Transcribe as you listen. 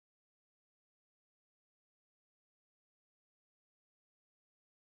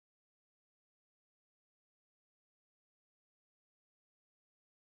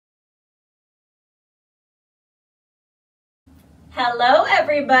Hello,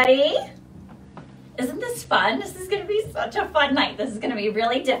 everybody. Isn't this fun? This is going to be such a fun night. This is going to be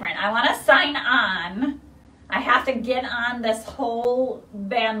really different. I want to sign on. I have to get on this whole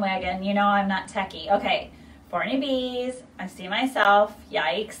bandwagon. You know I'm not techie. Okay, for newbies, I see myself.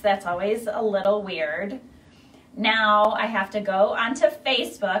 Yikes, that's always a little weird. Now I have to go onto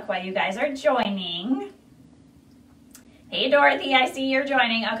Facebook while you guys are joining. Hey, Dorothy, I see you're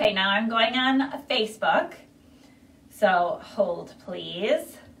joining. Okay, now I'm going on Facebook. So hold,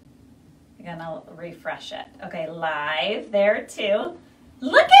 please. I'm gonna refresh it. Okay, live there too.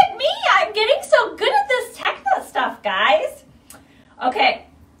 Look at me, I'm getting so good at this techno stuff, guys. Okay,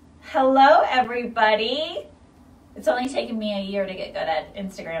 hello everybody. It's only taken me a year to get good at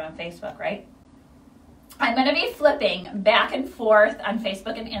Instagram and Facebook, right? I'm gonna be flipping back and forth on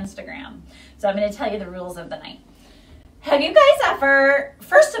Facebook and Instagram. So I'm gonna tell you the rules of the night. Have you guys ever,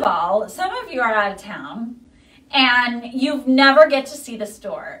 first of all, some of you are out of town, and you've never get to see the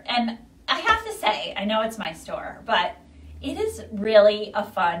store. And I have to say, I know it's my store, but it is really a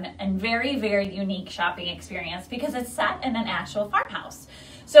fun and very, very unique shopping experience because it's set in an actual farmhouse.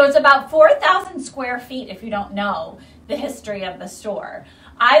 So it's about 4,000 square feet if you don't know the history of the store.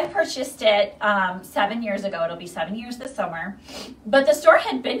 I purchased it 7 years ago. It'll be 7 years this summer. But the store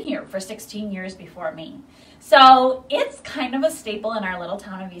had been here for 16 years before me. So it's kind of a staple in our little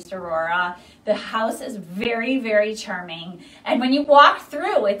town of East Aurora. The house is very, very charming. And when you walk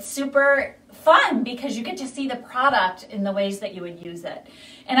through, it's super fun because you get to see the product in the ways that you would use it.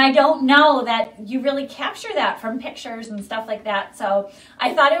 And I don't know that you really capture that from pictures and stuff like that. So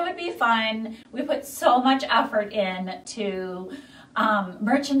I thought it would be fun. We put so much effort into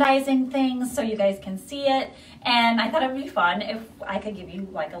merchandising things so you guys can see it. And I thought it would be fun if I could give you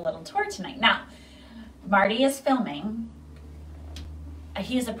like a little tour tonight. Now, Marty is filming.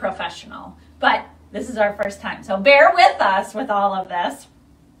 He's a professional, but this is our first time. So bear with us with all of this.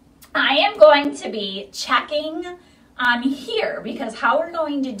 I am going to be checking on here because how we're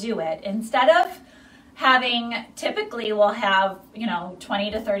going to do it, instead of having, typically we'll have,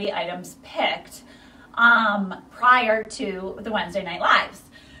 20 to 30 items picked prior to the Wednesday Night Lives.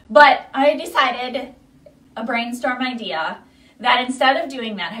 But I decided, a brainstorm idea, that instead of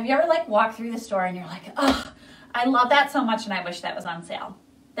doing that, have you ever walked through the store and you're like, oh, I love that so much and I wish that was on sale?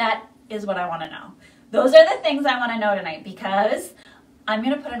 That is what I want to know. Those are the things I want to know tonight because I'm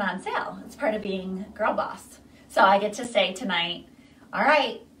going to put it on sale. It's part of being girl boss. So I get to say tonight, all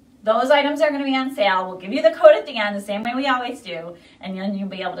right, those items are going to be on sale. We'll give you the code at the end the same way we always do, and then you'll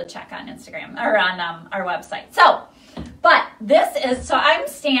be able to check on Instagram or on our website. So, but this is, so I'm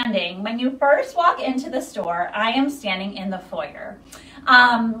standing, when you first walk into the store, I am standing in the foyer.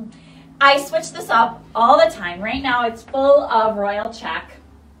 I switch this up all the time. Right now it's full of Royal Check.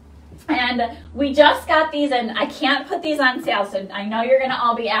 And we just got these, and I can't put these on sale, so I know you're going to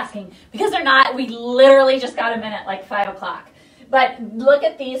all be asking, because they're not. We literally just got them in at 5 o'clock. But look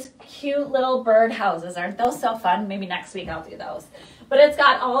at these cute little bird houses. Aren't those so fun? Maybe next week I'll do those. But it's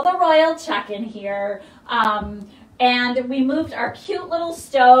got all the Royal Check in here. And we moved our cute little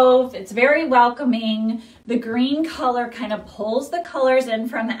stove. It's very welcoming. The green color kind of pulls the colors in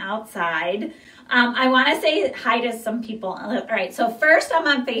from the outside. I want to say hi to some people. All right, so first I'm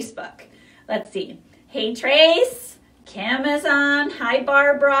on Facebook. Let's see. Hey, Trace. Kim is on. Hi,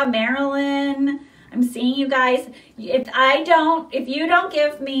 Barbara. Marilyn. I'm seeing you guys. If you don't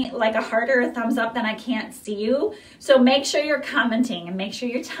give me a heart or a thumbs up, then I can't see you. So make sure you're commenting and make sure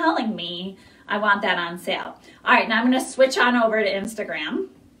you're telling me I want that on sale. All right, now I'm going to switch on over to Instagram.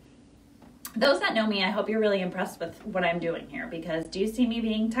 Those that know me, I hope you're really impressed with what I'm doing here because do you see me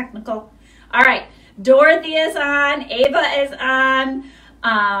being technical? All right, Dorothy is on, Ava is on.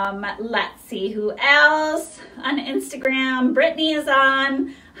 Let's see who else on Instagram. Brittany is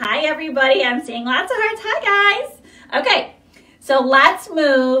on. Hi, everybody. I'm seeing lots of hearts. Hi, guys. Okay, so let's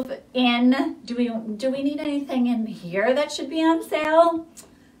move in. Do we need anything in here that should be on sale?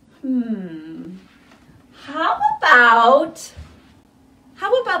 How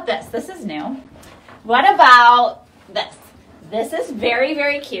about this? This is new. What about this? This is very,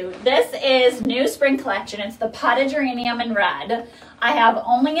 very cute. This is new spring collection. It's the potted geranium in red. I have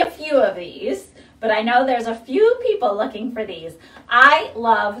only a few of these, but I know there's a few people looking for these. I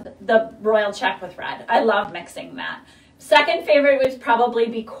love the Royal Check with red. I love mixing that. Second favorite would probably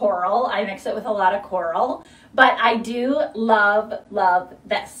be coral. I mix it with a lot of coral, but I do love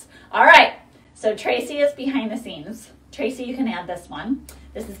this. All right, so Tracy is behind the scenes. Tracy, you can add this one.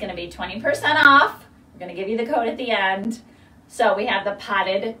 This is gonna be 20% off. We're gonna give you the code at the end. So we have the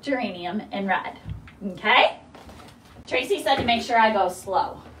potted geranium in red, okay? Tracy said to make sure I go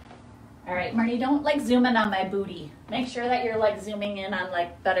slow. All All right, Marty, don't like zoom in on my booty. Make sure that you're like zooming in on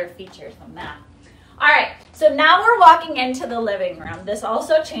like better features than that. All right, so now we're walking into the living room. This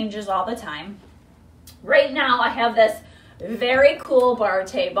also changes all the time. Right now I have this very cool bar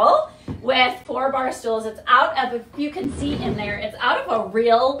table with 4 bar stools. It's out of, if you can see in there, it's out of a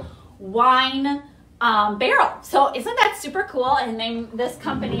real wine barrel. So isn't that super cool? And this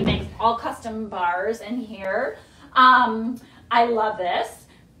company makes all custom bars in here. I love this.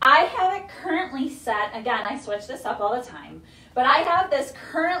 I have it currently set, again, I switch this up all the time, but I have this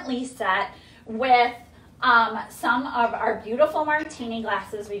currently set with some of our beautiful martini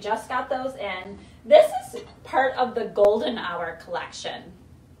glasses. We just got those in. This is part of the Golden Hour collection.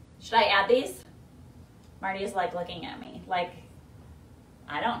 Should I add these? Marty is like looking at me like,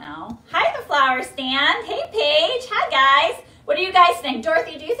 I don't know. Hi, the flower stand. Hey, Paige. Hi, guys. What do you guys think?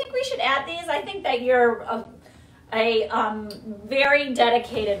 Dorothy, do you think we should add these? I think that you're a very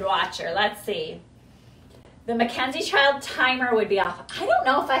dedicated watcher. Let's see. The Mackenzie Child timer would be off. I don't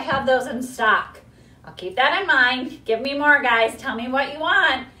know if I have those in stock. I'll keep that in mind. Give me more, guys. Tell me what you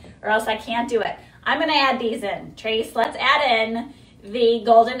want, or else I can't do it. I'm going to add these in. Trace, let's add in the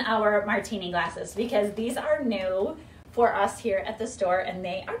Golden Hour martini glasses because these are new for us here at the store and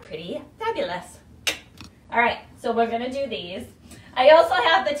they are pretty fabulous. All right, so we're going to do these. I also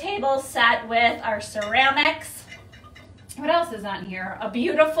have the table set with our ceramics. What else is on here? A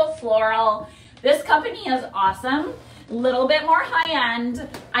beautiful floral. This company is awesome. A little bit more high-end.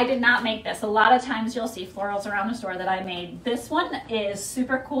 I did not make this. A lot of times you'll see florals around the store that I made. This one is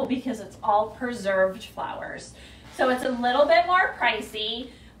super cool because it's all preserved flowers. So it's a little bit more pricey.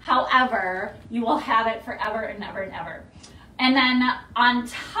 However, you will have it forever and ever and ever. And then on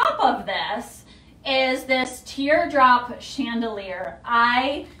top of this is this teardrop chandelier.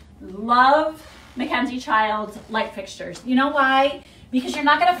 I love Mackenzie Child's light fixtures. You know why? Because you're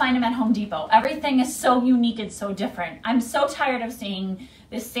not going to find them at Home Depot. Everything is so unique and so different. I'm so tired of seeing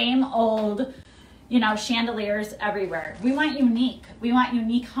the same old, chandeliers everywhere. We want unique. We want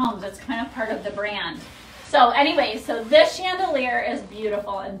unique homes. It's kind of part of the brand. So anyway, so this chandelier is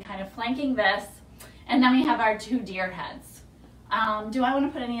beautiful and kind of flanking this. And then we have our 2 deer heads. Do I want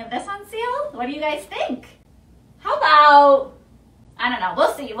to put any of this on sale? What do you guys think? How about, I don't know.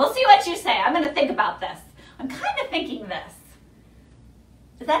 We'll see. We'll see what you say. I'm going to think about this. I'm kind of thinking this.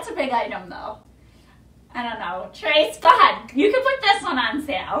 That's a big item though. I don't know. Trace, go ahead. You can put this one on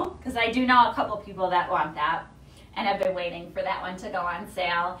sale because I do know a couple people that want that and have been waiting for that one to go on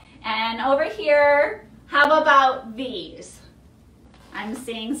sale. And over here, how about these? I'm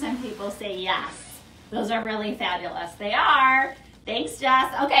seeing some people say yes. Those are really fabulous. They are. Thanks,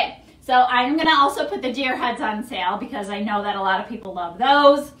 Jess. Okay, so I'm going to also put the deer heads on sale because I know that a lot of people love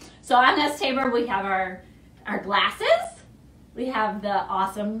those. So on this table, we have our glasses. We have the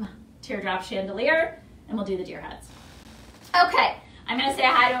awesome teardrop chandelier, and we'll do the deer heads. Okay, I'm going to say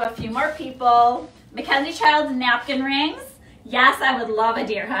hi to a few more people. Mackenzie Child's napkin rings. Yes, I would love a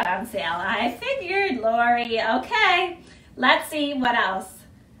deer head on sale. I figured, Lori. Okay, let's see what else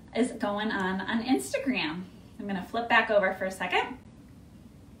is going on Instagram. I'm going to flip back over for a second.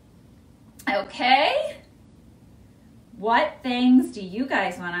 Okay. What things do you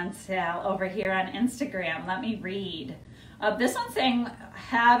guys want on sale over here on Instagram? Let me read. This one's saying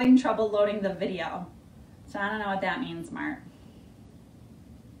having trouble loading the video. So I don't know what that means, Mart.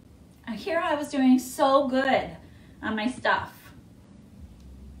 Here I was doing so good on my stuff.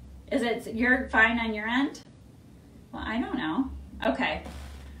 You're fine on your end? Well, I don't know. Okay,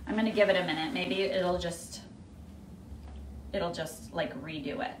 I'm gonna give it a minute. Maybe it'll just like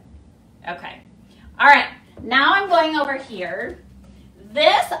redo it. Okay, all right, now I'm going over here.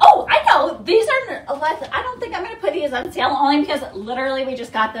 I know, these are, I don't think I'm going to put these on sale only because literally we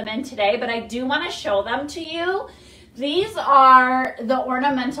just got them in today, but I do want to show them to you. These are the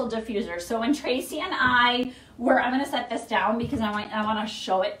ornamental diffusers. So when Tracy and I'm going to set this down because I want to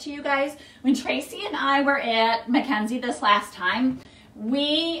show it to you guys. When Tracy and I were at Mackenzie this last time,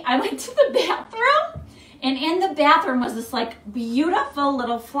 I went to the bathroom and in the bathroom was this like beautiful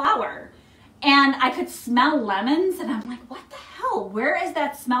little flower. And I could smell lemons and I'm like, what the hell? Where is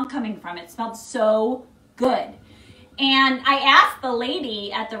that smell coming from? It smelled so good. And I asked the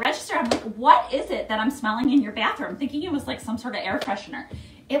lady at the register, I'm like, what is it that I'm smelling in your bathroom? Thinking it was like some sort of air freshener.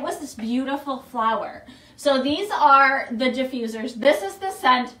 It was this beautiful flower. So these are the diffusers. This is the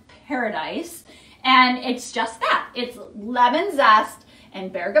scent Paradise. And it's just that. It's lemon zest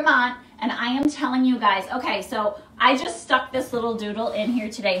and bergamot. And I am telling you guys, okay, so I just stuck this little doodle in here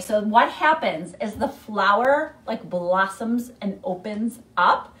today. So what happens is the flower like blossoms and opens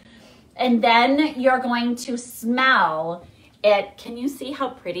up. And then you're going to smell it. Can you see how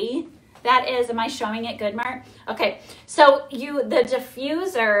pretty that is, am I showing it good, Mart? Okay, so the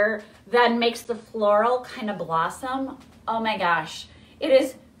diffuser then makes the floral kind of blossom. Oh my gosh, it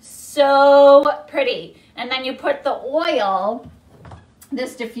is so pretty. And then you put the oil,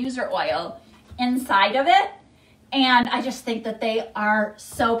 this diffuser oil, inside of it. And I just think that they are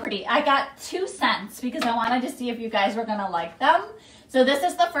so pretty. I got 2 scents because I wanted to see if you guys were gonna like them. So this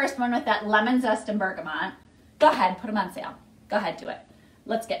is the first one with that lemon zest and bergamot. Go ahead, put them on sale. Go ahead, do it.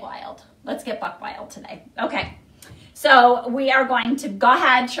 Let's get wild. Let's get buck wild today. Okay, so we are going to, go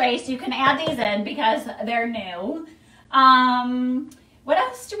ahead, Trace, you can add these in because they're new. What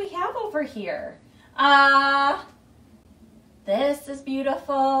else do we have over here? This is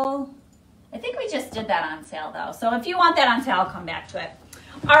beautiful. I think we just did that on sale though. So if you want that on sale, I'll come back to it.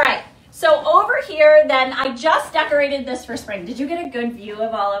 All right, so over here then, I just decorated this for spring. Did you get a good view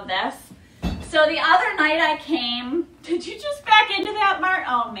of all of this? So the other night I came, did you just back into that, Mart?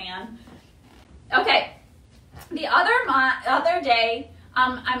 Oh man. Okay, the other day,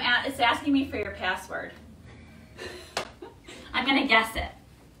 it's asking me for your password. I'm gonna guess it.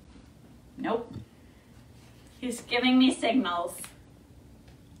 Nope. He's giving me signals.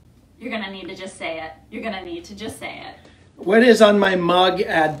 You're gonna need to just say it. You're gonna need to just say it. What is on my mug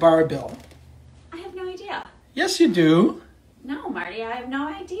at Barbell? I have no idea. Yes, you do. No, Marty, I have no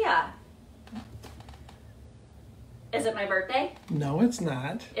idea. Is it my birthday? No, it's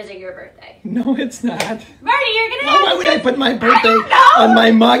not. Is it your birthday? No, it's not. Marty, you're gonna have Why would I put my birthday know. on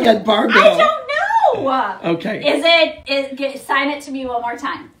my mug at Barbell? I don't know. Okay. Sign it to me one more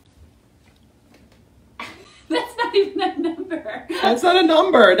time. That's not even a number. That's not a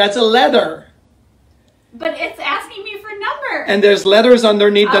number. That's a letter. But it's asking me for numbers. And there's letters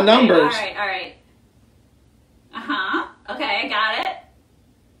underneath the numbers. All right. Uh-huh. Okay, I got it.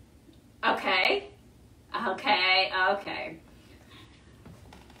 Okay.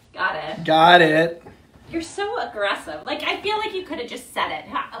 Got it. You're so aggressive. Like, I feel like you could have just said it.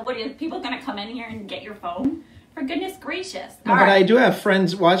 What are people going to come in here and get your phone? For goodness gracious. No, but I do have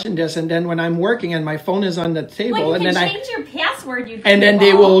friends watching this, and then when I'm working and my phone is on the table, well, and then then change your password. And then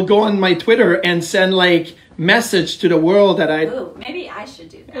they will go on my Twitter and send like message to the world that I. Ooh, maybe I should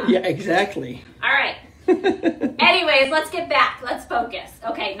do that. Yeah, exactly. All right. Anyways, let's get back. Let's focus.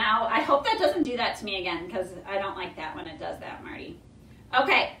 Okay, now I hope that doesn't do that to me again because I don't like that when it does that, Marty.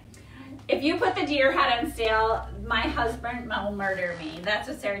 Okay. If you put the deer head on sale, my husband will murder me. That's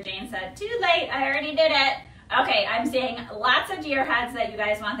what Sarah Jane said. Too late. I already did it. Okay, I'm seeing lots of deer heads that you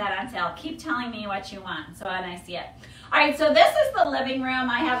guys want that on sale. Keep telling me what you want so when I see it. All right, so this is the living room.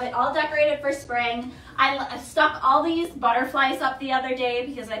 I have it all decorated for spring. I stuck all these butterflies up the other day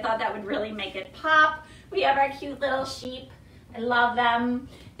because I thought that would really make it pop. We have our cute little sheep. I love them.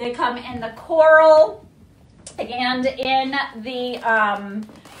 They come in the coral and in the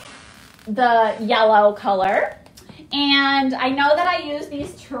yellow color. And I know that I used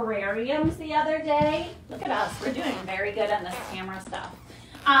these terrariums the other day. Look at us, we're doing very good on this camera stuff.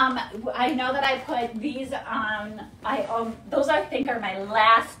 I know that I put these on, those I think are my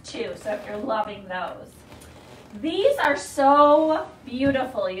last 2, so if you're loving those. These are so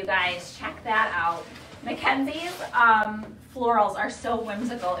beautiful, you guys, check that out. Mackenzie's florals are so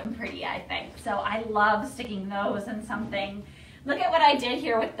whimsical and pretty, I think. So I love sticking those in something. Look at what I did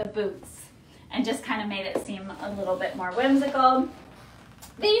here with the boots and just kind of made it seem a little bit more whimsical.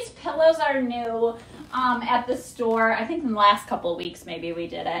 These pillows are new at the store. I think in the last couple of weeks maybe we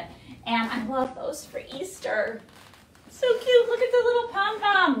did it. And I love those for Easter. So cute, look at the little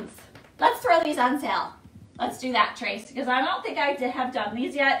pom-poms. Let's throw these on sale. Let's do that, Trace, because I don't think I have done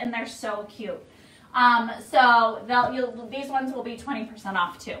these yet and they're so cute. So these ones will be 20%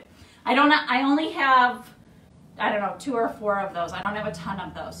 off too. I only have, I don't know, 2 or 4 of those. I don't have a ton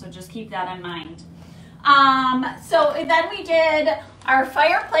of those, so just keep that in mind. So then we did our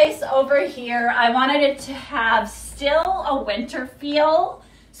fireplace over here. I wanted it to have still a winter feel.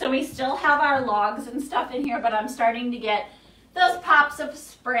 So we still have our logs and stuff in here, but I'm starting to get those pops of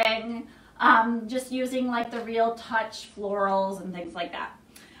spring, just using like the Real Touch florals and things like that.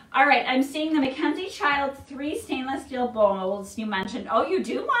 All right, I'm seeing the Mackenzie Child 3 stainless steel bowls you mentioned. Oh, you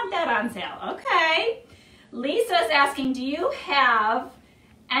do want that on sale. Okay. Lisa's asking, do you have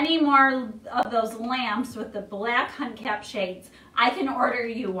any more of those lamps with the black hunt cap shades? I can order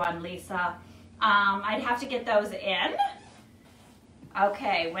you one, Lisa. I'd have to get those in.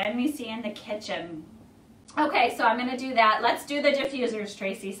 Okay, when we see in the kitchen. Okay, so I'm gonna do that. Let's do the diffusers,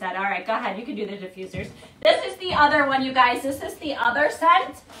 Tracy said. All right, go ahead, you can do the diffusers. This is the other one, you guys. This is the other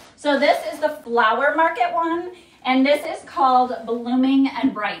scent. So this is the Flower Market one, and this is called Blooming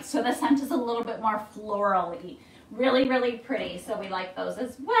and Bright. So the scent is a little bit more floral-y. Really, really pretty. So we like those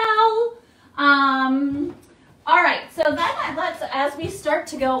as well. All right, so then let's, as we start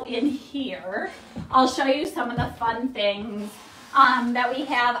to go in here, I'll show you some of the fun things that we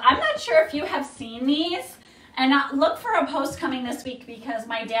have. I'm not sure if you have seen these, and look for a post coming this week because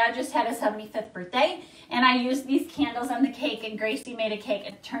my dad just had his 75th birthday, and I used these candles on the cake, and Gracie made a cake.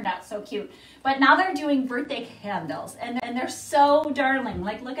 It turned out so cute. But now they're doing birthday candles, and they're so darling.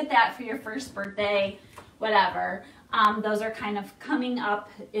 Like, look at that for your first birthday, whatever. Those are kind of coming up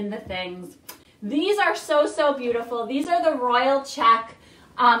in the things. These are so, so beautiful. These are the Royal Check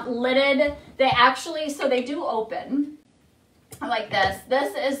lidded. They actually, so they do open like this.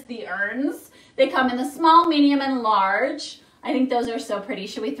 This is the urns. They come in the small, medium, and large. I think those are so pretty.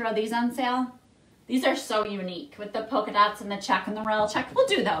 Should we throw these on sale? These are so unique with the polka dots and the check and the Royal Check. We'll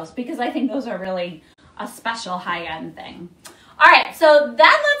do those because I think those are really a special high-end thing. All right, so then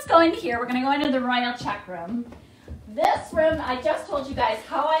let's go in here. We're going to go into the Royal Check room. This room, I just told you guys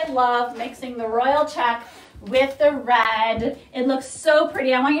how I love mixing the Royal Check with the red. It looks so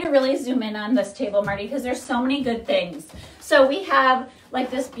pretty. I want you to really zoom in on this table, Marty, because there's so many good things. So we have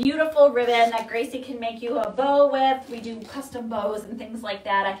like this beautiful ribbon that Gracie can make you a bow with. We do custom bows and things like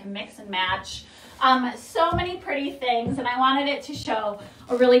that. I can mix and match. So many pretty things, and I wanted it to show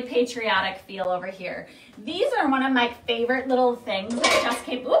a really patriotic feel over here. These are one of my favorite little things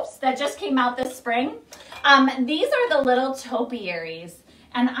that just came out this spring. These are the little topiaries,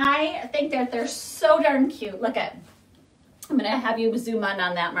 and I think that they're so darn cute. Look at, I'm gonna have you zoom in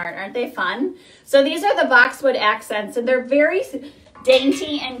on that, Mart. Aren't they fun? So these are the boxwood accents, and they're very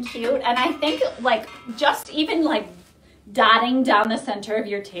dainty and cute, and I think like just even like dotting down the center of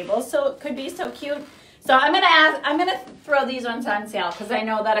your table, so it could be so cute. So I'm gonna throw these ones on sale because I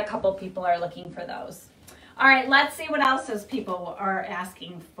know that a couple people are looking for those. All right, let's see what else is people are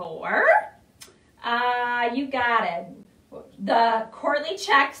asking for. You got it. The Courtly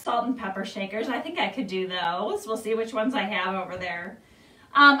Check salt and pepper shakers. I think I could do those. We'll see which ones I have over there.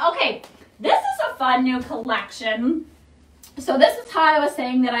 Okay, this is a fun new collection. So this is how I was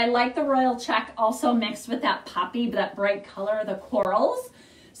saying that I like the Royal Check also mixed with that poppy, that bright color, the corals.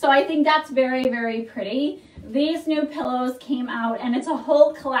 So I think that's very, very pretty. These new pillows came out and it's a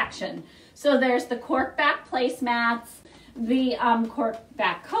whole collection. So there's the cork back placemats, the cork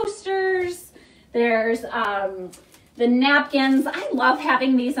back coasters, there's the napkins. I love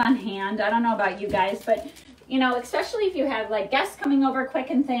having these on hand. I don't know about you guys, but you know, especially if you have like guests coming over quick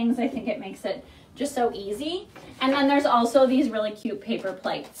and things, I think it makes it just so easy. And then there's also these really cute paper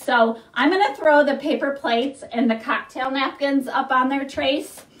plates. So I'm gonna throw the paper plates and the cocktail napkins up on their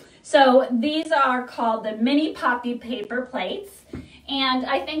trays. So these are called the mini poppy paper plates. And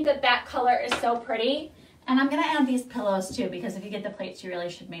I think that that color is so pretty. And I'm gonna add these pillows too, because if you get the plates, you really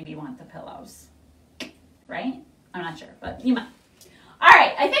should maybe want the pillows, right? I'm not sure, but you might. All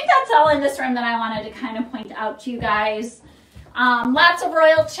right, I think that's all in this room that I wanted to kind of point out to you guys. Lots of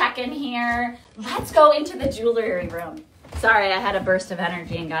Royal Check in here. Let's go into the jewelry room. Sorry, I had a burst of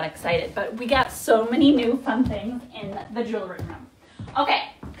energy and got excited, but we got so many new fun things in the jewelry room.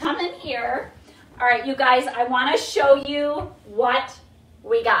 Okay, come in here. All right, you guys, I want to show you what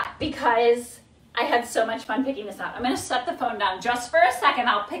we got because I had so much fun picking this up. I'm going to set the phone down just for a second.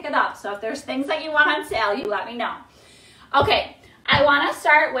 I'll pick it up. So if there's things that you want on sale, you let me know. Okay, I want to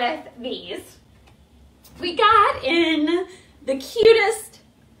start with these. We got in the cutest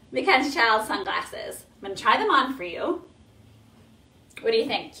Mackenzie Child sunglasses. I'm going to try them on for you. What do you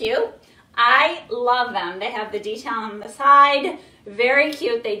think? Cute? I love them. They have the detail on the side. Very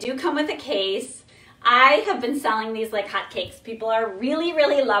cute. They do come with a case. I have been selling these like hotcakes. People are really,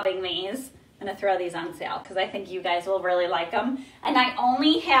 really loving these. I'm going to throw these on sale because I think you guys will really like them. And I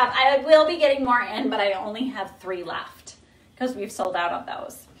will be getting more in, but I only have 3 left because we've sold out of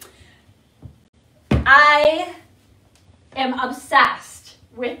those. I am obsessed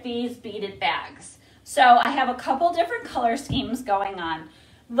with these beaded bags. So I have a couple different color schemes going on.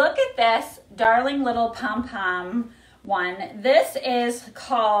 Look at this darling little pom-pom one. This is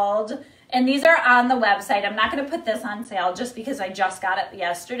called, and these are on the website. I'm not going to put this on sale just because I just got it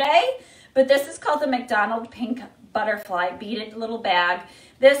yesterday. But this is called the McDonald Pink Butterfly beaded little bag.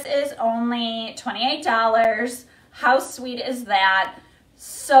 This is only $28. How sweet is that?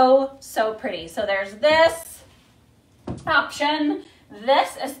 So, so pretty. So there's this option.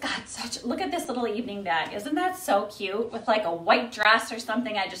 This has got such, look at this little evening bag. Isn't that so cute? With like a white dress or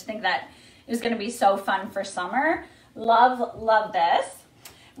something. I just think that is going to be so fun for summer. Love, love this.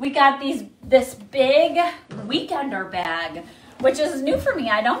 We got this big weekender bag, which is new for me.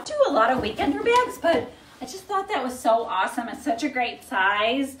 I don't do a lot of weekender bags, but I just thought that was so awesome. It's such a great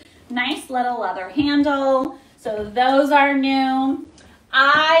size. Nice little leather handle. So those are new.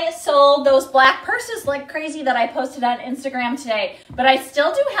 I sold those black purses like crazy that I posted on Instagram today, but I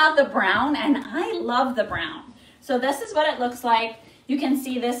still do have the brown, and I love the brown. So this is what it looks like. You can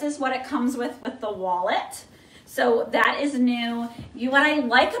see this is what it comes with the wallet. So that is new. What I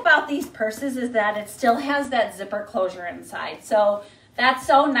like about these purses is that it still has that zipper closure inside. So that's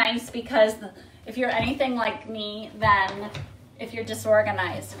so nice, because if you're anything like me, then if you're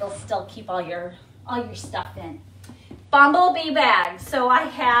disorganized, it'll still keep all your stuff in. Bumblebee bags. So I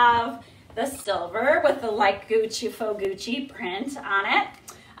have the silver with the like Gucci, faux Gucci print on it.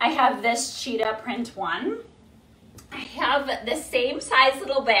 I have this cheetah print one. I have the same size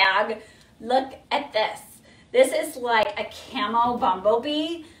little bag. Look at this. This is like a camo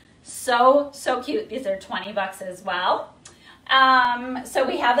bumblebee. So cute. These are 20 bucks as well. So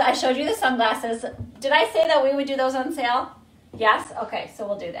we have, I showed you the sunglasses. Did I say that we would do those on sale? Yes? Okay, so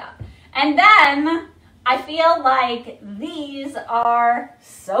we'll do that. And then I feel like these are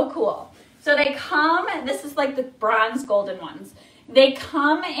so cool. So they come, this is like the bronze golden ones. They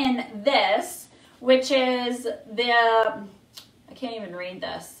come in this, which is the, I can't even read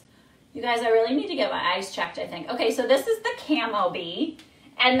this. You guys, I really need to get my eyes checked, I think. Okay, so this is the camo bee.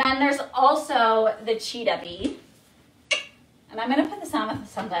 And then there's also the cheetah bee. And I'm gonna put this on with the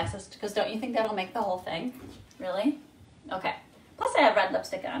sunglasses, because don't you think that'll make the whole thing? Really? Okay. Plus I have red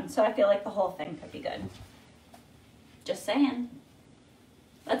lipstick on, so I feel like the whole thing could be good. Just saying.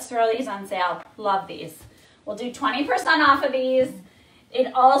 Let's throw these on sale. Love these. We'll do 20% off of these.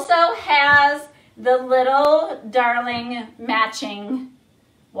 It also has the little darling matching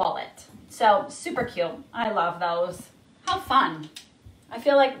wallet. So super cute. I love those. How fun. I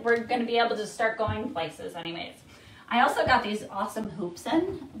feel like we're gonna be able to start going places anyways. I also got these awesome hoops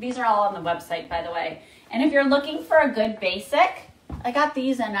in. These are all on the website, by the way. And if you're looking for a good basic, I got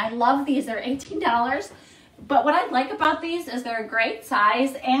these in. I love these. They're $18. But what I like about these is they're a great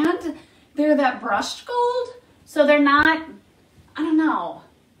size, and they're that brushed gold. So they're not, I don't know,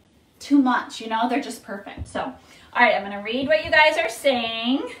 too much, you know? They're just perfect. So, all right, I'm going to read what you guys are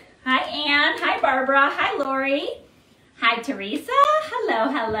saying. Hi, Ann. Hi, Barbara. Hi, Lori. Hi, Teresa.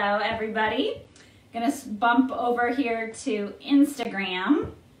 Hello, everybody. Gonna bump over here to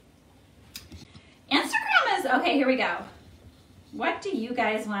Instagram. Instagram is, okay, here we go. What do you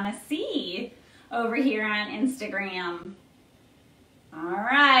guys want to see over here on Instagram? All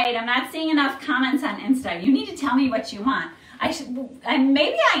right, I'm not seeing enough comments on Insta. You need to tell me what you want.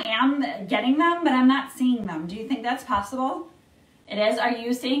 Maybe I am getting them, but I'm not seeing them. Do you think that's possible? It is. Are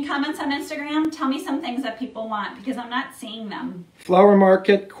you seeing comments on Instagram? Tell me some things that people want, because I'm not seeing them. Flower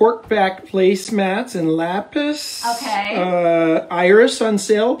Market corkback placemats and lapis. Okay. Iris on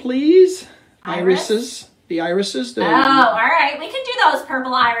sale, please. Iris? Irises. The irises. Oh, all right. We can do those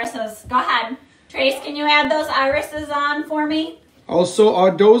purple irises. Go ahead. Trace, can you add those irises on for me? Also,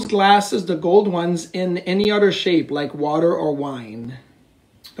 are those glasses, the gold ones, in any other shape, like water or wine?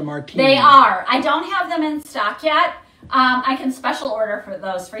 The martini. They are. I don't have them in stock yet. I can special order for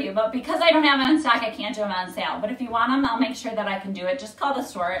those for you, but because I don't have them in stock, I can't do them on sale. But if you want them, I'll make sure that I can do it. Just call the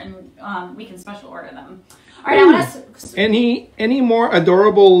store and we can special order them. All right, I want to... Any more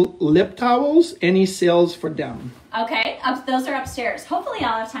adorable lip towels? Any sales for them? Okay, those are upstairs. Hopefully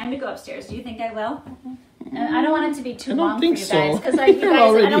I'll have time to go upstairs. Do you think I will? I don't want it to be too long for you guys, because I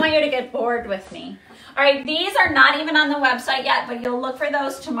don't want you to get bored with me. All right, these are not even on the website yet, but you'll look for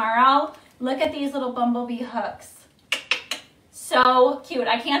those tomorrow. Look at these little bumblebee hooks. So cute.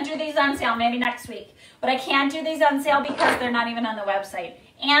 I can't do these on sale, maybe next week, but I can't do these on sale because they're not even on the website.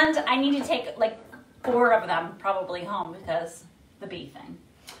 And I need to take like 4 of them probably home because the bee thing.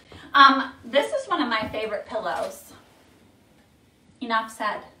 This is one of my favorite pillows. Enough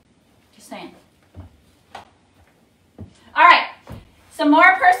said. Just saying. All right. Some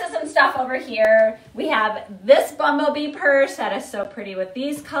more purses and stuff over here. We have this bumblebee purse that is so pretty with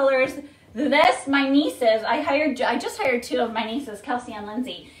these colors. This, my nieces, I just hired 2 of my nieces, Kelsey and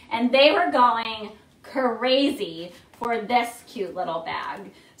Lindsay, and they were going crazy for this cute little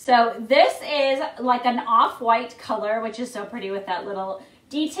bag. So this is like an off-white color, which is so pretty with that little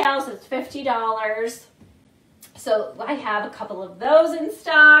details. It's $50. So I have a couple of those in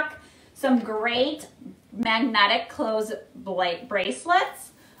stock. Some great magnetic clothes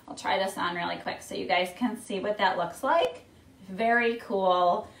bracelets. I'll try this on really quick so you guys can see what that looks like. Very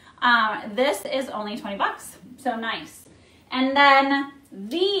cool. This is only 20 bucks, so nice. And then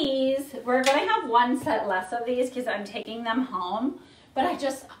these, we're gonna have one set less of these because I'm taking them home, but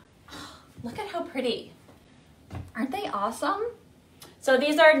look at how pretty. Aren't they awesome? So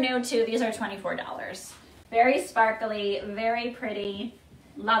these are new too, these are $24. Very sparkly, very pretty,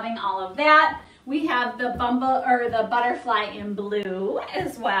 loving all of that. We have the butterfly in blue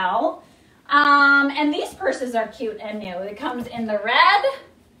as well. And these purses are cute and new. It comes in the red,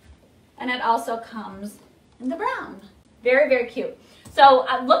 and it also comes in the brown. Very, very cute. So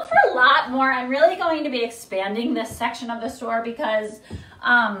look for a lot more. I'm really going to be expanding this section of the store because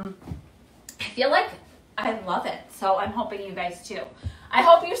I feel like I love it. So I'm hoping you guys too. I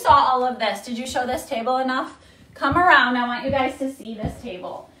hope you saw all of this. Did you show this table enough? Come around. I want you guys to see this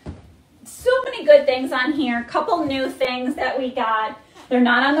table. So many good things on here. Couple new things that we got. They're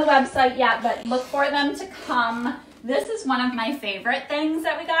not on the website yet, but look for them to come. This is one of my favorite things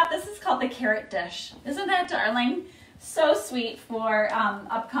that we got. This is called the carrot dish. Isn't that darling? So sweet for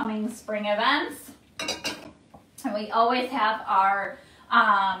upcoming spring events. And we always have our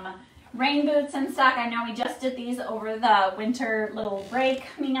rain boots in stock. I know we just did these over the winter little break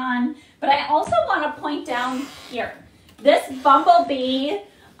coming on. But I also want to point down here. This Bumblebee,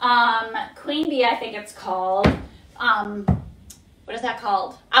 Queen Bee, I think it's called. What is that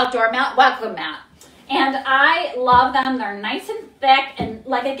called? Outdoor mat, welcome mat. And I love them. They're nice and thick. And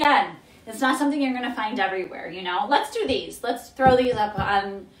like, again, it's not something you're going to find everywhere, you know. Let's do these. Let's throw these up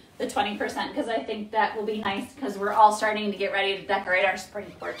on the 20% because I think that will be nice because we're all starting to get ready to decorate our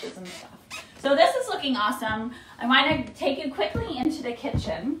spring porches and stuff. So this is looking awesome. I want to take you quickly into the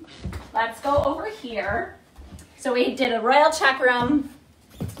kitchen. Let's go over here. So we did a royal check room.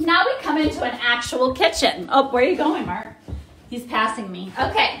 Now we come into an actual kitchen. Oh, where are you going, Mark? He's passing me.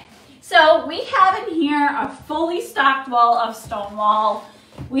 Okay. So we have in here a fully stocked wall of Stonewall.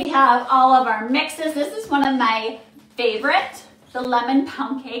 We have all of our mixes. This is one of my favorite, the lemon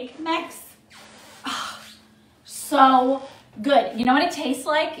pound cake mix. Oh, so good. You know what it tastes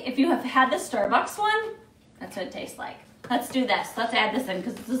like? If you have had the Starbucks one, that's what it tastes like. Let's do this. Let's add this in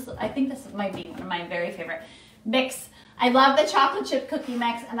because I think this might be one of my very favorite mix. I love the chocolate chip cookie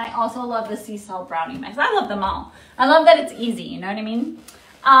mix, and I also love the sea salt brownie mix. I love them all. I love that it's easy, you know what I mean?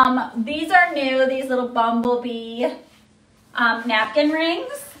 These are new, these little Bumblebee napkin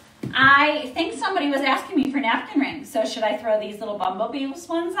rings. I think somebody was asking me for napkin rings, so should I throw these little Bumblebee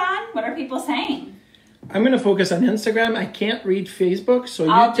ones on? What are people saying? I'm going to focus on Instagram. I can't read Facebook, so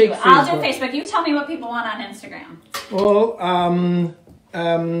you take Facebook. I'll do Facebook. You tell me what people want on Instagram. Well,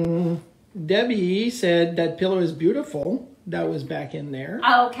 Debbie said that pillow is beautiful. That was back in there.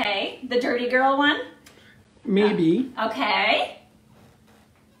 Okay. The Dirty Girl one? Maybe. Okay.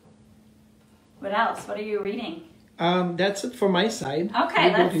 What else? What are you reading? That's it for my side.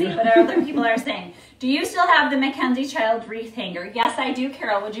 Okay, let's see what other people are saying. Do you still have the Mackenzie Child wreath hanger? Yes, I do,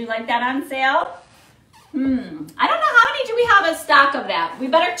 Carol. Would you like that on sale? I don't know how many do we have in stock of that. We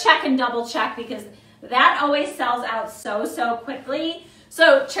better check and double check because that always sells out so quickly.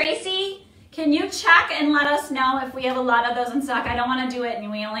 So Tracy, can you check and let us know if we have a lot of those in stock? I don't want to do it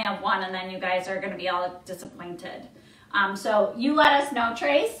and we only have one and then you guys are going to be all disappointed. So you let us know,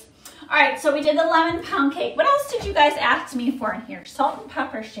 Trace. All right, so we did the lemon pound cake. What else did you guys ask me for in here? Salt and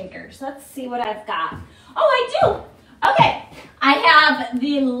pepper shakers. Let's see what I've got. Oh, I do. Okay, I have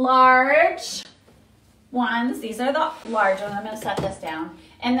the large ones. These are the large ones. I'm going to set this down.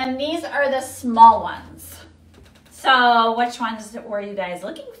 And then these are the small ones. So which ones were you guys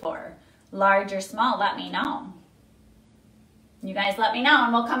looking for? Large or small? Let me know. You guys let me know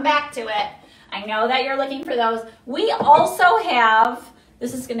and we'll come back to it. I know that you're looking for those. We also have,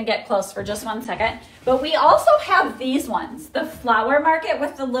 this is going to get close for just 1 second, but we also have these ones, the flower market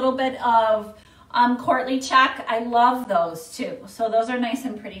with a little bit of courtly check. I love those too. So those are nice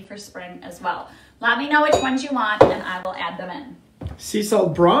and pretty for spring as well. Let me know which ones you want and I will add them in. Sea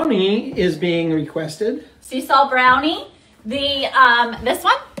salt brownie is being requested. Sea salt brownie. The this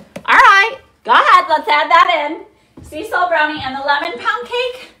one. All right, go ahead. Let's add that in. Sea salt brownie and the lemon pound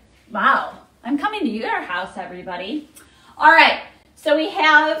cake. Wow, I'm coming to your house, everybody. All right, so we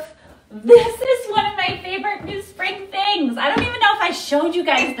have. This is one of my favorite new spring things. I don't even know if I showed you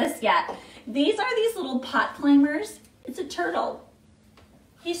guys this yet. These are these little pot climbers. It's a turtle.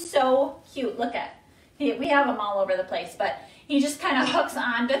 He's so cute. Look at. We have them all over the place, but he just kind of hooks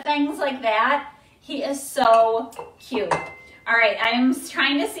onto things like that. He is so cute. All right, I'm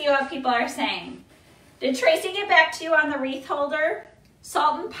trying to see what people are saying. Did Tracy get back to you on the wreath holder?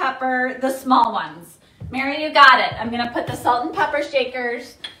 Salt and pepper, the small ones. Mary, you got it. I'm going to put the salt and pepper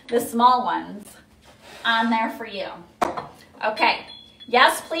shakers, the small ones, on there for you. Okay.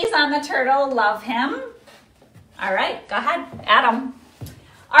 Yes, please, on the turtle. Love him. All right, go ahead. Add them.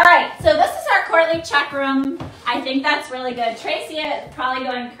 All right, so this is our Courtly check room. I think that's really good. Tracy is probably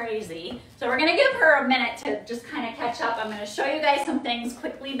going crazy. So we're gonna give her a minute to just kind of catch up. I'm gonna show you guys some things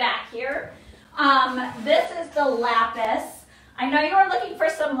quickly back here. This is the lapis. I know you were looking for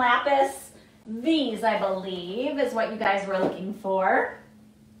some lapis these, I believe, is what you guys were looking for.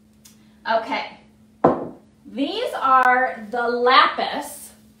 Okay. These are the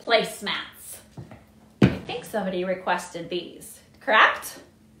lapis placemats. I think somebody requested these, correct?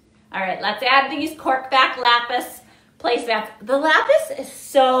 All right, let's add these corkback lapis placemats. The lapis is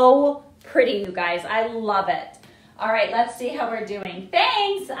so pretty, you guys. I love it. All right, let's see how we're doing.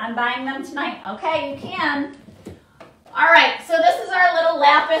 Thanks, I'm buying them tonight. Okay, you can. All right, so this is our little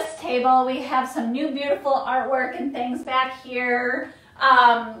lapis table. We have some new beautiful artwork and things back here.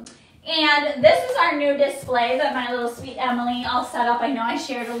 And this is our new display that my little sweet Emily all set up. I know I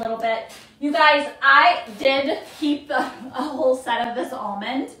shared a little bit. You guys, I did keep a whole set of this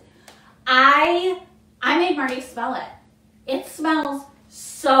almond. I made Marty smell it. It smells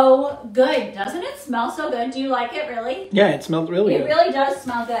so good. Doesn't it smell so good? Do you like it, really? Yeah, it smells really good. It really does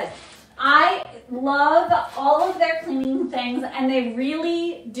smell good. I love all of their cleaning things, and they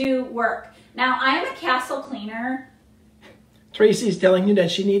really do work. Now, I'm a Castle cleaner. Tracy's telling you that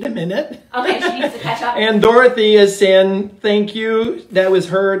she needs a minute. Okay, she needs to catch up. And Dorothy is saying thank you. That was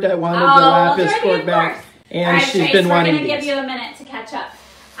her that wanted the lapis corkback. And all right, she's Trace, been wanting we're going to give these. you a minute to catch up.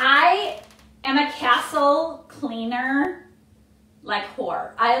 I am a Castle cleaner like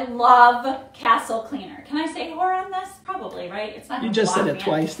whore. I love Castle cleaner. Can I say whore on this? Probably, right? It's not. You just said it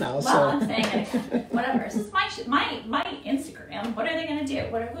twice now. Well, so. I'm saying it. Whatever. This is my Instagram. What are they going to do?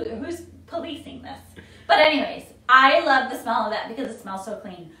 Who's policing this? But anyways, I love the smell of that because it smells so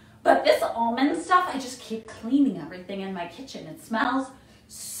clean. But this almond stuff, I just keep cleaning everything in my kitchen. It smells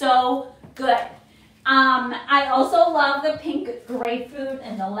so good. I also love the pink grapefruit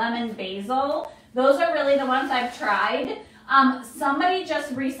and the lemon basil. Those are really the ones I've tried. Somebody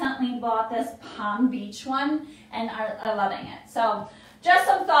just recently bought this Palm Beach one and are loving it. So just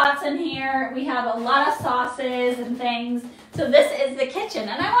some thoughts in here. We have a lot of sauces and things. So this is the kitchen.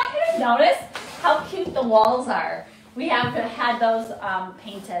 And I want you to notice how cute the walls are. We have had those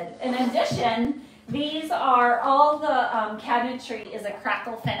painted. In addition, these are all the cabinetry is a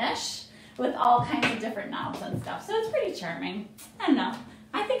crackle finish with all kinds of different knobs and stuff. So it's pretty charming. I don't know.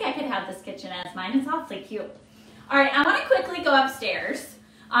 I think I could have this kitchen as mine. It's awfully cute. All right, I want to quickly go upstairs.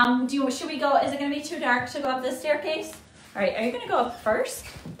 Should we go? Is it going to be too dark to go up this staircase? All right, are you going to go up first?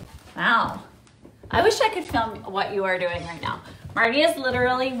 Wow. I wish I could film what you are doing right now. Marty is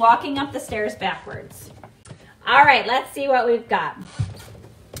literally walking up the stairs backwards. All right, let's see what we've got.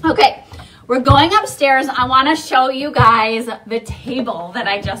 Okay, we're going upstairs. I want to show you guys the table that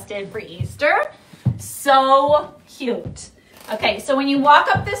I just did for Easter. So cute. Okay, so when you walk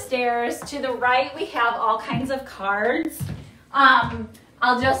up the stairs, to the right, we have all kinds of cards. I'll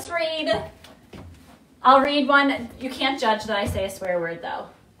read one. You can't judge that I say a swear word, though.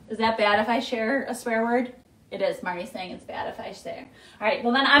 Is that bad if I share a swear word? It is. Marty's saying it's bad if I say it. All right,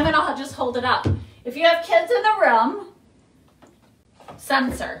 well, then I'm going to just hold it up. If you have kids in the room,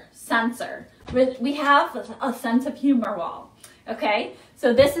 censor. We have a sense of humor wall, okay?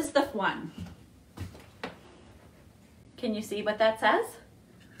 So this is the one. Can you see what that says?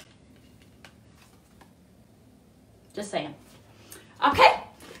 Just saying. Okay,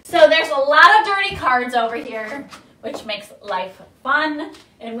 so there's a lot of dirty cards over here, which makes life fun,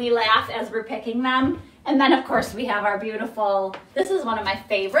 and we laugh as we're picking them. And then, of course, we have our beautiful, this is one of my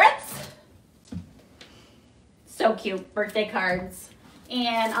favorites. So cute, birthday cards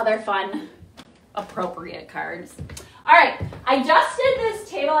and other fun, appropriate cards. All right, I just did this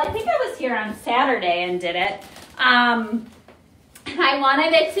table. I think I was here on Saturday and did it. And I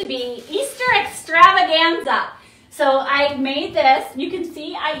wanted it to be Easter extravaganza. So I made this. You can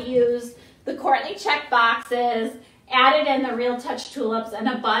see I used the Courtney check boxes, added in the Real Touch tulips, and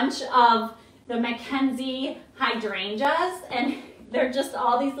a bunch of the Mackenzie hydrangeas. And they're just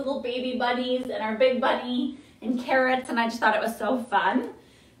all these little baby bunnies and our big bunny and carrots. And I just thought it was so fun.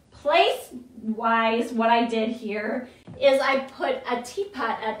 Place-wise, what I did here is I put a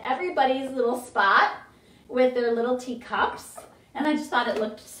teapot at everybody's little spot with their little teacups, and I just thought it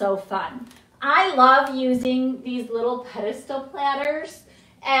looked so fun. I love using these little pedestal platters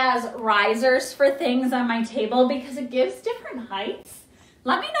as risers for things on my table because it gives different heights.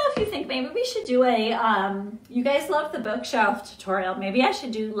 Let me know if you think maybe we should do a, you guys love the bookshelf tutorial. Maybe I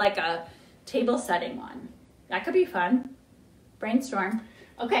should do like a table setting one. That could be fun. Brainstorm.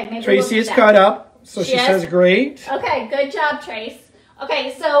 Okay, maybe Tracy we'll is caught up, so she says great. Okay, good job, Trace.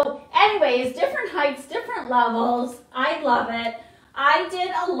 Okay, so anyways, different heights, different levels. I love it. I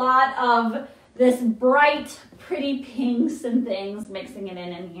did a lot of this bright, pretty pinks and things, mixing it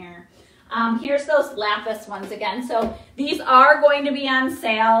in here. Here's those lapis ones again. So these are going to be on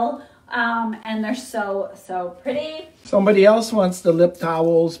sale And they're so, so pretty. Somebody else wants the lip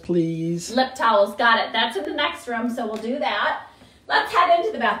towels, please. Lip towels, got it. That's in the next room, so we'll do that. Let's head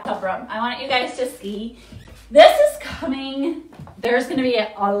into the bathtub room. I want you guys to see. This is coming. There's gonna be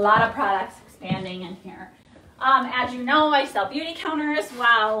a lot of products expanding in here. As you know, I sell beauty counter as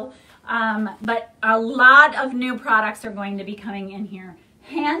well, but a lot of new products are going to be coming in here.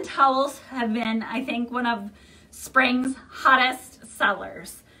 Hand towels have been, I think, one of spring's hottest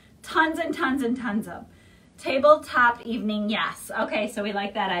sellers. Tons and tons and tons of. Tabletop evening, yes. Okay, so we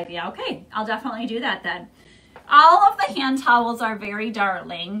like that idea. Okay, I'll definitely do that then. All of the hand towels are very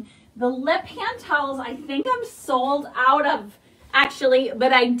darling. The lip hand towels, I think I'm sold out of, actually,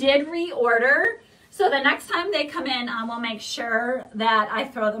 but I did reorder. So the next time they come in, I will make sure that I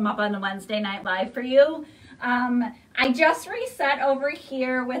throw them up on the Wednesday Night Live for you. I just reset over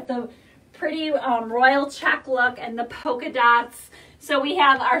here with the pretty royal check look and the polka dots. So we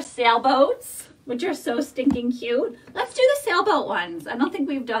have our sailboats, which are so stinking cute. Let's do the sailboat ones. I don't think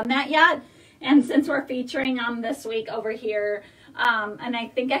we've done that yet. And since we're featuring them this week over here, and I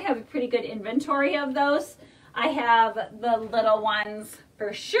think I have a pretty good inventory of those, I have the little ones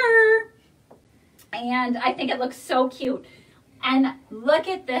for sure. And I think it looks so cute. And look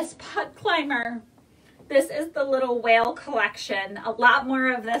at this putt climber. This is the little whale collection. A lot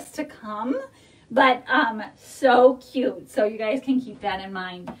more of this to come, but so cute. So you guys can keep that in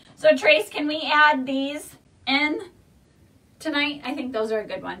mind. So Trace, can we add these in tonight? I think those are a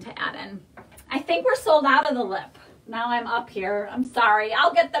good one to add in. I think we're sold out of the lip. Now I'm up here. I'm sorry.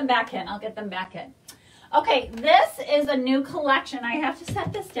 I'll get them back in. I'll get them back in. Okay, this is a new collection. I have to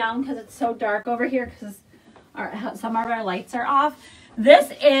set this down because it's so dark over here because some of our lights are off.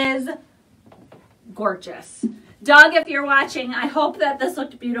 This is gorgeous. Doug, if you're watching, I hope that this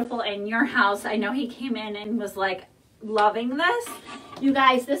looked beautiful in your house. I know he came in and was like loving this. You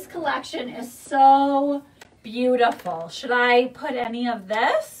guys, this collection is so beautiful. Should I put any of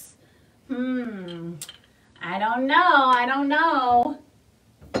this? I don't know.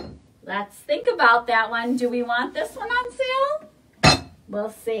 Let's think about that one. Do we want this one on sale?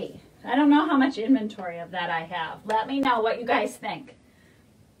 We'll see. I don't know how much inventory of that I have. Let me know what you guys think.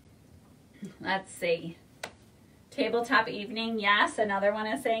 Let's see. Tabletop evening, yes. Another one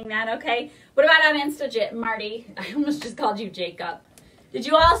is saying that. Okay. What about on Insta, Marty? I almost just called you Jacob. Did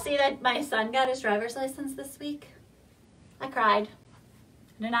you all see that my son got his driver's license this week? I cried.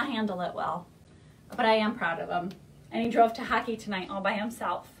 I did not handle it well. But I am proud of him. And he drove to hockey tonight all by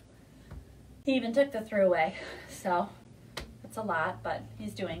himself. He even took the throughway. So it's a lot, but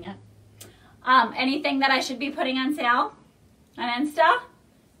he's doing it. Anything that I should be putting on sale on Insta?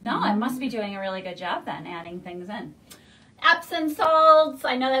 No, I must be doing a really good job then, adding things in. Epsom salts,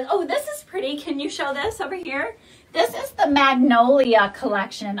 I know that. Oh, this is pretty. Can you show this over here? This is the Magnolia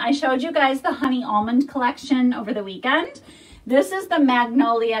collection. I showed you guys the Honey Almond collection over the weekend. This is the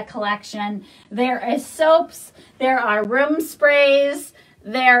Magnolia collection. There is soaps, there are room sprays,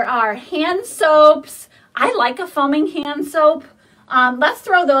 there are hand soaps. I like a foaming hand soap. Let's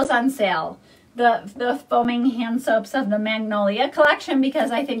throw those on sale. The foaming hand soaps of the Magnolia collection,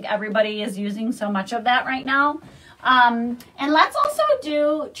 because I think everybody is using so much of that right now. And let's also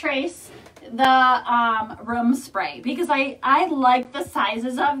do, Trace, the room spray, because I like the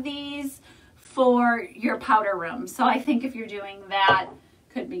sizes of these for your powder room. So I think if you're doing that,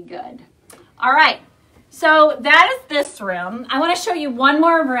 could be good. All right. So that is this room. I want to show you one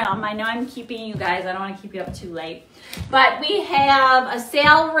more room. I know I'm keeping you guys. I don't want to keep you up too late. But we have a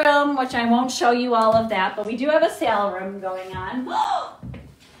sale room, which I won't show you all of that, but we do have a sale room going on.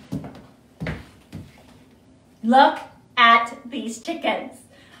 Look at these chickens.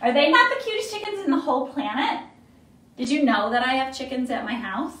 Are they not the cutest chickens in the whole planet? Did you know that I have chickens at my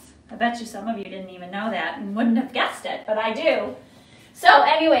house? I bet you some of you didn't even know that and wouldn't have guessed it, but I do. So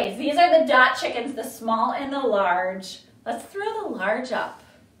anyways, these are the dot chickens, the small and the large. Let's throw the large up.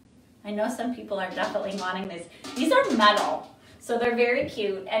 I know some people are definitely wanting these. These are metal, so they're very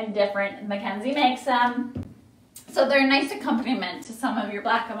cute and different. Mackenzie makes them. So they're a nice accompaniment to some of your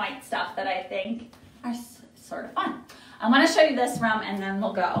black and white stuff that I think are sort of fun. I want to show you this room and then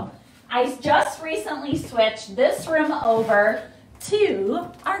we'll go. I just recently switched this room over to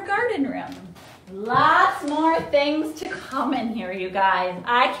our garden room. Lots more things to come in here, you guys.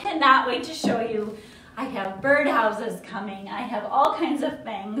 I cannot wait to show you. I have birdhouses coming. I have all kinds of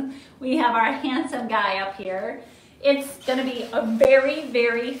things. We have our handsome guy up here. It's going to be a very,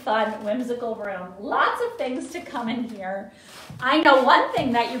 very fun, whimsical room. Lots of things to come in here. I know one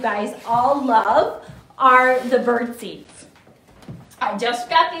thing that you guys all love are the bird seeds. I just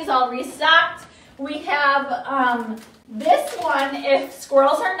got these all restocked. We have This one, if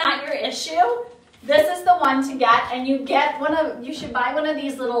squirrels are not your issue, this is the one to get, and you should buy one of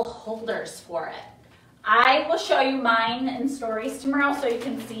these little holders for it. I will show you mine in stories tomorrow so you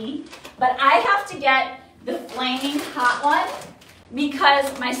can see, but I have to get the flaming hot one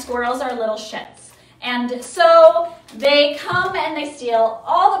because my squirrels are little shits. And so they come and they steal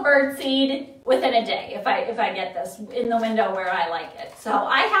all the bird seed within a day if I get this in the window where I like it. So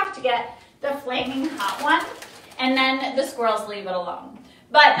I have to get the flaming hot one, and then the squirrels leave it alone.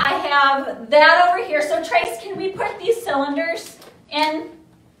 But I have that over here. So Trace, can we put these cylinders in?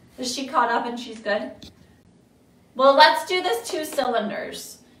 Is she caught up and she's good? Well, let's do this 2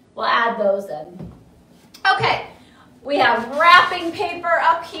 cylinders. We'll add those in. Okay, we have wrapping paper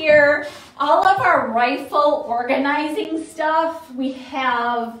up here. All of our rifle organizing stuff. We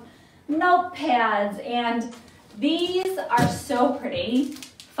have notepads, and these are so pretty.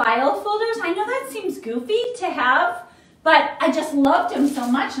 File folders. I know that seems goofy to have, but I just loved them so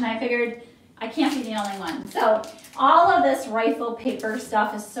much, and I figured I can't be the only one. So all of this rifle paper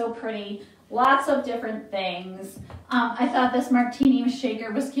stuff is so pretty. Lots of different things. I thought this martini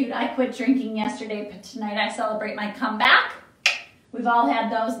shaker was cute. I quit drinking yesterday, but tonight I celebrate my comeback. We've all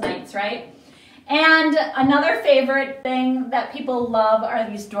had those nights, right? And another favorite thing that people love are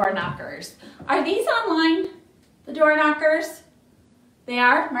these door knockers. Are these online, the door knockers? They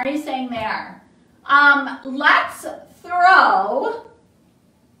are? Marty's saying they are. Let's throw,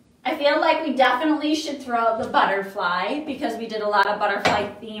 I feel like we definitely should throw the butterfly because we did a lot of butterfly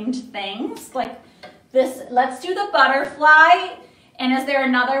themed things like this. Let's do the butterfly. And is there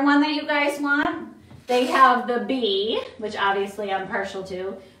another one that you guys want? They have the bee, which obviously I'm partial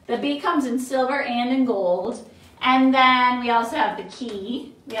to. The bee comes in silver and in gold. And then we also have the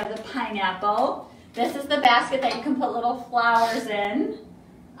key. We have the pineapple. This is the basket that you can put little flowers in.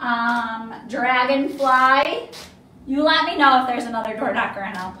 Dragonfly. You let me know if there's another door knocker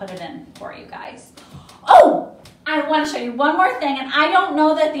and I'll put it in for you guys. Oh, I want to show you one more thing, and I don't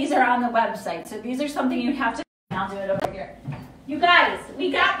know that these are on the website, so these are something you'd have to, I'll do it over here. You guys,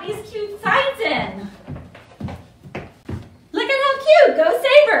 we got these cute signs in. Look at how cute, go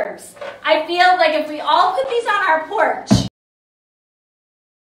Sabres. I feel like if we all put these on our porch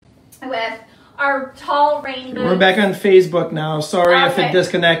with our tall rain boots. We're back on Facebook now. Sorry if it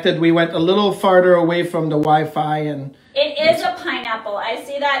disconnected. We went a little farther away from the Wi-Fi. And it is a pineapple. I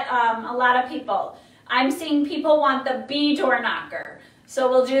see that a lot of people. I'm seeing people want the bee door knocker. So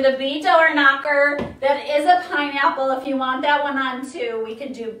we'll do the bee door knocker. That is a pineapple. If you want that one on too, we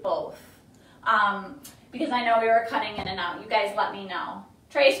could do both. Because I know we were cutting in and out. You guys let me know.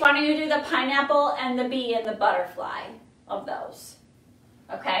 Trace, why don't you do the pineapple and the bee and the butterfly of those?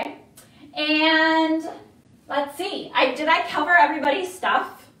 Okay. And let's see, did I cover everybody's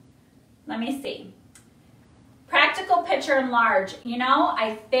stuff? Let me see. Practical picture and large. You know,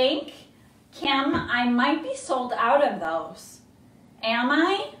 I think, Kim, I might be sold out of those. Am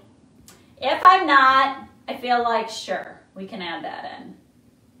I? If I'm not, I feel like, sure, we can add that in.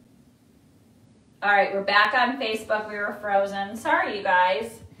 All right, we're back on Facebook. We were frozen. Sorry, you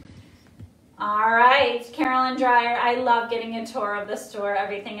guys. All right, Carolyn Dreyer, I love getting a tour of the store.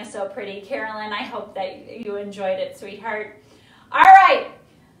 Everything is so pretty. Carolyn, I hope that you enjoyed it, sweetheart. All right,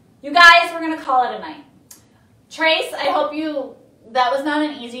 you guys, we're going to call it a night. Trace, I hope that was not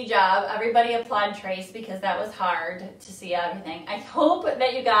an easy job. Everybody applaud Trace because that was hard to see everything. I hope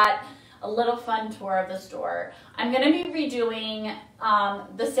that you got a little fun tour of the store. I'm going to be redoing,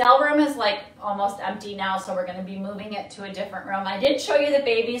 the sale room is like almost empty now, so we're going to be moving it to a different room. I did show you the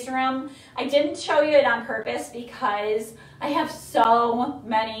baby's room. I didn't show you it on purpose because I have so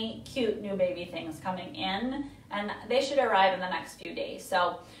many cute new baby things coming in, and they should arrive in the next few days.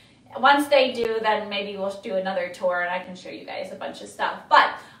 So once they do, then maybe we'll do another tour and I can show you guys a bunch of stuff.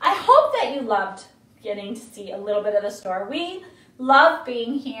 But I hope that you loved getting to see a little bit of the store. We love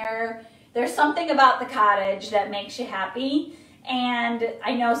being here. There's something about the cottage that makes you happy, and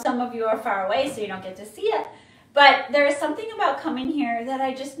I know some of you are far away so you don't get to see it, but there's something about coming here that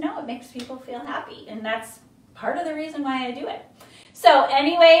I just know it makes people feel happy, and that's part of the reason why I do it. So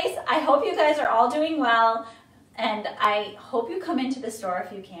anyways, I hope you guys are all doing well, and I hope you come into the store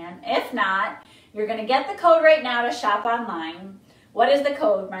if you can. If not, you're going to get the code right now to shop online. What is the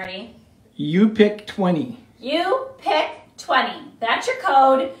code, Marty? You pick 20. You pick 20. That's your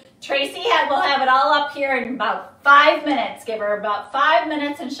code. Tracy will have it all up here in about 5 minutes. Give her about 5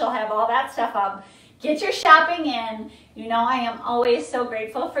 minutes and she'll have all that stuff up. Get your shopping in. You know I am always so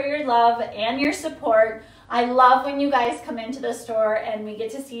grateful for your love and your support. I love when you guys come into the store and we get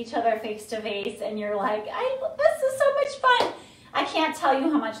to see each other face to face and you're like, this is so much fun. I can't tell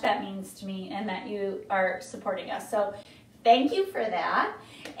you how much that means to me and that you are supporting us. So thank you for that.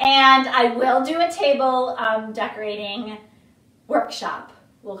 And I will do a table decorating workshop.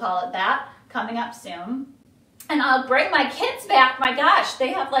 We'll call it that, coming up soon. And I'll bring my kids back. My gosh,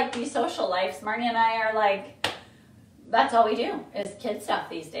 they have like these social lives. Marnie and I are like, that's all we do is kid stuff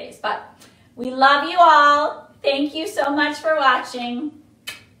these days. But we love you all. Thank you so much for watching.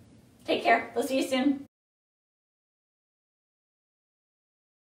 Take care. We'll see you soon.